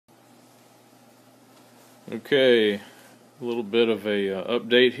Okay, a little bit of a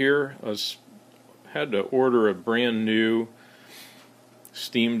update here. Had to order a brand new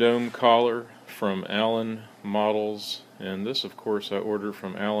steam dome collar from Allen Models, and this of course I ordered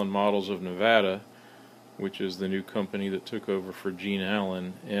from Allen Models of Nevada, which is the new company that took over for Gene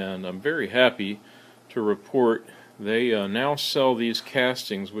Allen, and I'm very happy to report they now sell these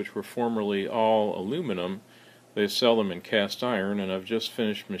castings, which were formerly all aluminum. They sell them in cast iron, and I've just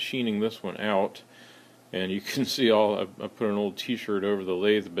finished machining this one out. And you can see I put an old t-shirt over the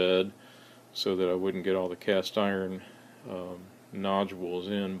lathe bed so that I wouldn't get all the cast iron nodules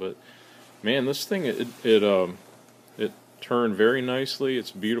in. But man, this thing, it turned very nicely.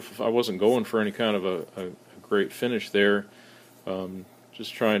 It's beautiful. I wasn't going for any kind of a great finish there.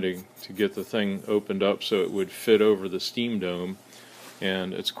 Just trying to get the thing opened up so it would fit over the steam dome.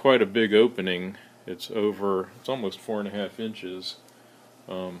 And it's quite a big opening. It's almost 4.5 inches.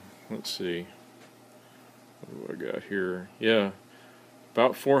 Let's see. What do I got here? Yeah,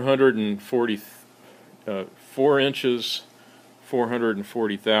 about 440, 4 inches,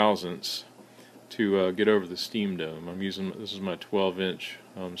 440 thousandths to get over the steam dome. This is my 12-inch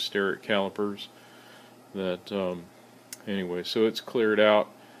Starrett calipers. Anyway, so it's cleared out.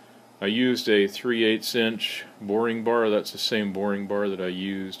 I used a 3/8 inch boring bar. That's the same boring bar that I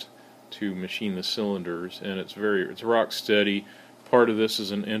used to machine the cylinders, and it's rock steady. Part of this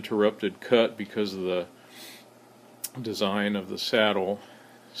is an interrupted cut because of the design of the saddle,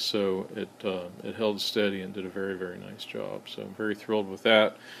 so it held steady and did a very, very nice job. So I'm very thrilled with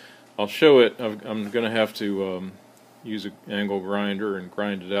that. I'll show it. I'm going to have to use an angle grinder and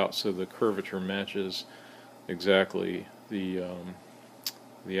grind it out so the curvature matches exactly the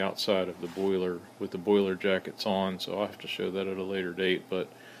outside of the boiler with the boiler jackets on. So I'll have to show that at a later date, but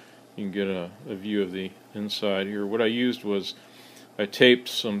you can get a view of the inside here. What I used was I taped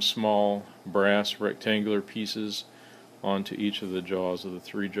some small brass rectangular pieces onto each of the jaws of the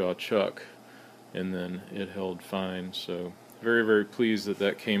 3-jaw chuck, and then it held fine. So very, very pleased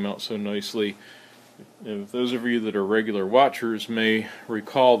that came out so nicely. And those of you that are regular watchers may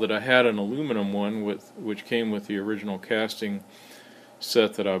recall that I had an aluminum one which came with the original casting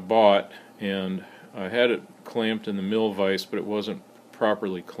set that I bought, and I had it clamped in the mill vise, but it wasn't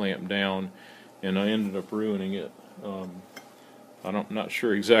properly clamped down, and I ended up ruining it. I'm not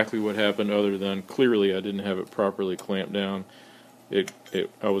sure exactly what happened, other than clearly I didn't have it properly clamped down.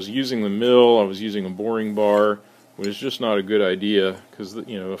 I was using the mill, I was using a boring bar, which is just not a good idea, because a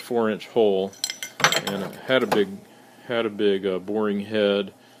 4-inch hole, and it had a big boring head.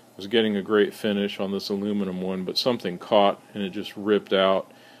 I was getting a great finish on this aluminum one, but something caught and it just ripped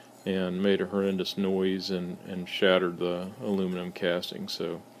out and made a horrendous noise and shattered the aluminum casting.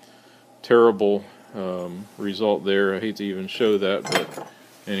 So terrible result there. I hate to even show that, but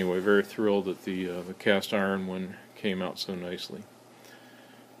anyway, very thrilled that the cast iron one came out so nicely.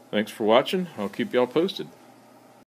 Thanks for watching. I'll keep y'all posted.